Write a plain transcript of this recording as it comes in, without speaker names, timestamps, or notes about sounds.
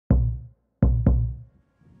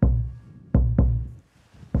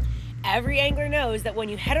Every angler knows that when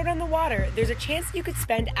you head out on the water, there's a chance you could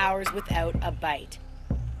spend hours without a bite.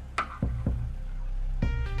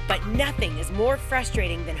 But nothing is more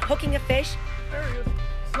frustrating than hooking a fish. There he is.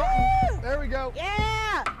 There we go.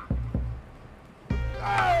 Yeah!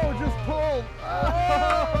 Oh, just pulled.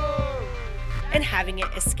 Oh. And having it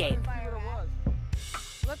escape.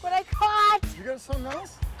 Look what I caught! You got something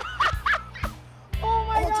else? Oh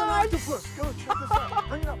my It's an gosh! octopus. Go, check this out.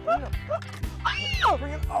 Bring it up, bring it up. Oh!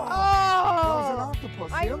 Bring it. Oh! Oh! That was an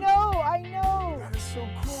octopus. I See him? know, I know. That is so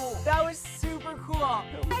cool. That was super cool. Are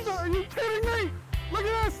you kidding me? Look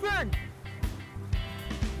at this thing.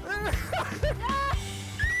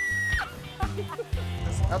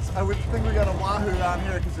 I would think we got a wahoo down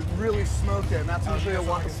here because it really smoked it, and that's usually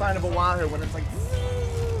a sign of a wahoo when it's like.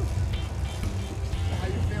 How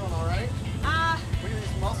you feeling? All right? Look at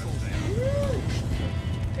these muscles.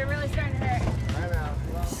 They're really starting to hurt. I know.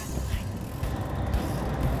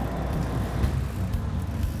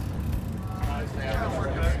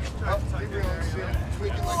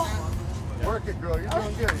 Tweaking like that. Work it, girl. You're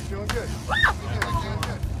doing good. You're doing good. You're doing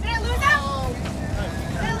good. Did I lose him?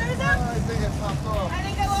 Did I lose him? I think it popped off. I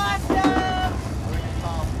think I lost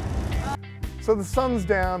him. So the sun's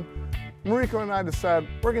down. Mariko and I decide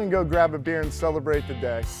we're going to go grab a beer and celebrate the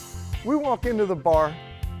day. We walk into the bar.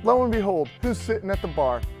 Lo and behold, who's sitting at the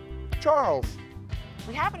bar? Charles.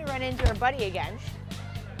 We happen to run into our buddy again.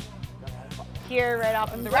 Here, right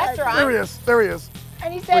off of the restaurant. There he is. There he is.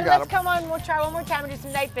 And he said, got let's him. come on, we'll try one more time and do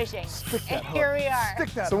some night fishing. And here we are.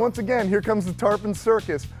 So once again, here comes the tarpon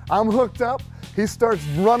circus. I'm hooked up. He starts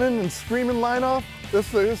running and screaming line off.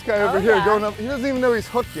 This guy over here going up. He doesn't even know he's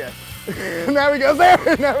hooked yet. Now he goes there.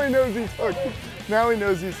 Now he knows he's hooked. Now he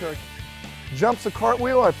knows he's hooked. Jumps a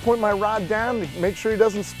cartwheel. I point my rod down to make sure he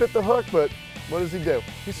doesn't spit the hook, but what does he do?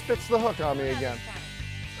 He spits the hook on me again.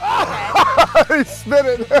 He spit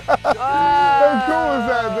it. How cool is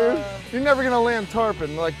that, dude? You're never gonna land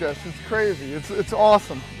tarpon like this. It's crazy. It's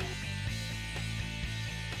awesome.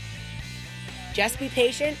 Just be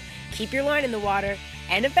patient, keep your line in the water,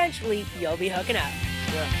 and eventually you'll be hooking up.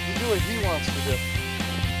 Yeah, you do what he wants to do.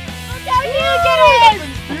 Look how huge it is!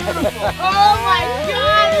 It's beautiful. Oh